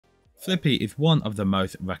Flippy is one of the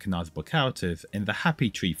most recognisable characters in the Happy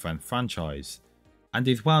Tree Friends franchise, and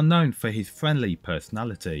is well known for his friendly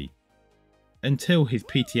personality, until his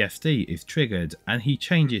PTSD is triggered and he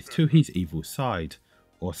changes to his evil side,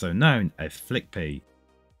 also known as Flippy,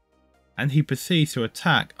 and he proceeds to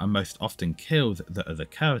attack and most often kills the other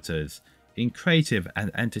characters in creative and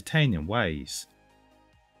entertaining ways.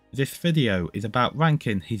 This video is about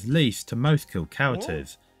ranking his least to most killed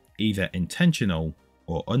characters, either intentional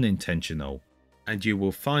or unintentional, and you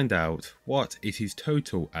will find out what is his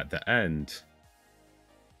total at the end.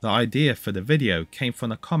 The idea for the video came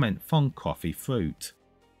from a comment from Coffee Fruit.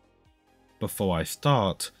 Before I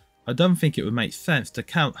start, I don't think it would make sense to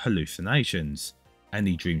count hallucinations,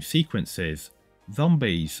 any dream sequences,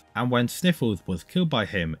 zombies, and when Sniffles was killed by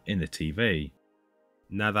him in the TV.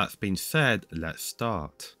 Now that's been said, let's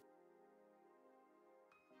start.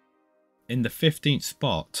 In the 15th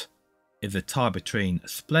spot is a tie between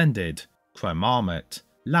Splendid, Chrome Marmot,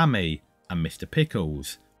 Lammy and Mr.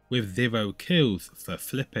 Pickles, with 0 kills for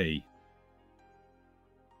Flippy.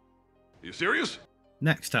 Are you serious?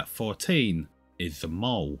 Next at 14 is the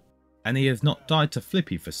Mole, and he has not died to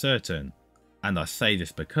Flippy for certain, and I say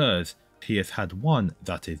this because he has had one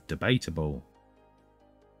that is debatable.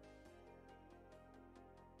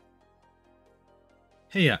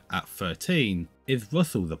 Here at 13 is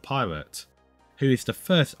Russell the Pirate, who is the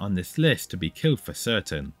first on this list to be killed for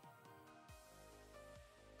certain.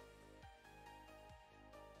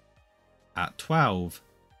 At 12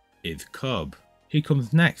 is Cub. He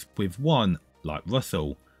comes next with one like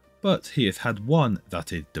Russell, but he has had one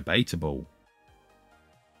that is debatable.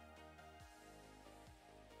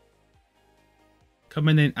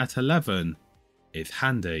 Coming in at 11 is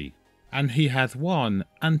Handy, and he has 1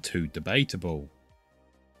 and 2 debatable.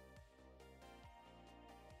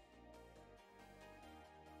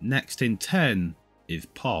 Next in 10 is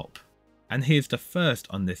Pop, and he is the first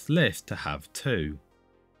on this list to have 2.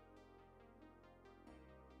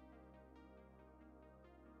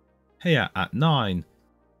 Here at 9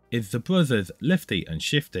 is the brothers Lifty and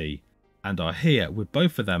Shifty, and are here with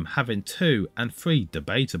both of them having 2 and 3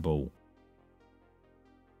 debatable.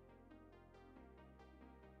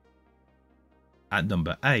 At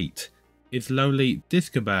number 8 is Lowly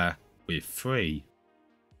Disco Bear with 3.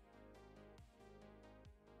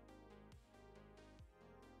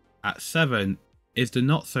 At 7 is the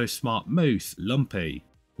not so smart moose Lumpy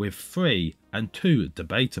with 3 and 2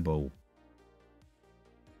 debatable.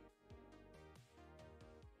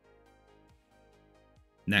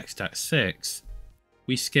 Next at 6,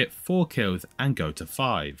 we skip 4 kills and go to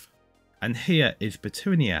 5, and here is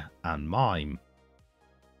Petunia and Mime.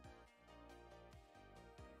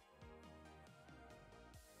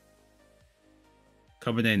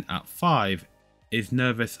 Coming in at 5 is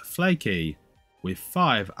Nervous Flaky with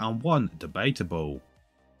 5 and 1 debatable.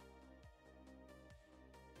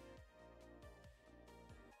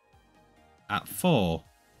 At 4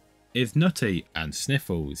 is Nutty and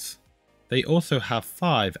Sniffles. They also have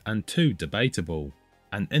 5 and 2 debatable,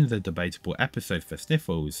 and in the debatable episode for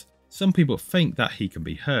Sniffles, some people think that he can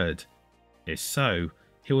be heard. If so,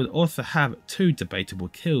 he would also have 2 debatable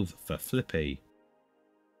kills for Flippy.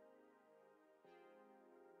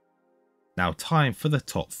 Now time for the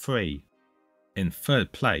top 3. In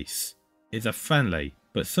 3rd place is a friendly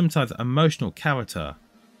but sometimes emotional character,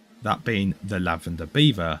 that being the Lavender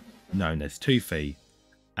Beaver known as Toothy,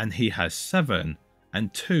 and he has 7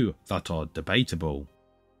 and 2 that are debatable.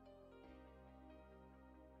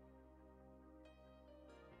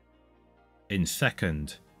 In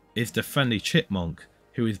 2nd is the friendly chipmunk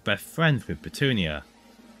who is best friends with Petunia,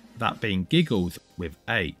 that being Giggles with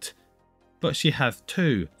 8, but she has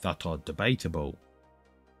 2 that are debatable.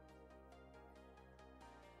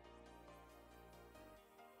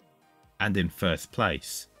 And in 1st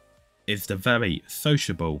place is the very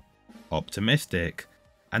sociable, optimistic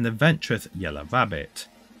and adventurous Yellow Rabbit,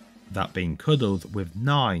 that being Cuddles with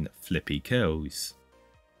 9 Flippy kills.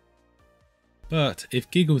 But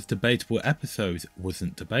if Giggles' debatable episodes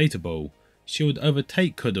wasn't debatable, she would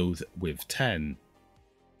overtake Cuddles with 10.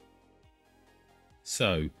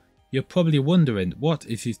 So, you're probably wondering what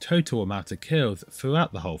is his total amount of kills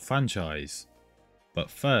throughout the whole franchise.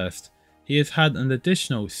 But first, he has had an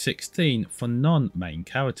additional 16 for non-main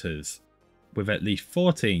characters, with at least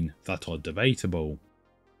 14 that are debatable.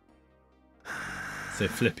 So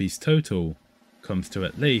Flippy's total comes to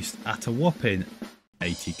at least at a whopping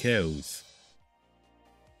 80 kills.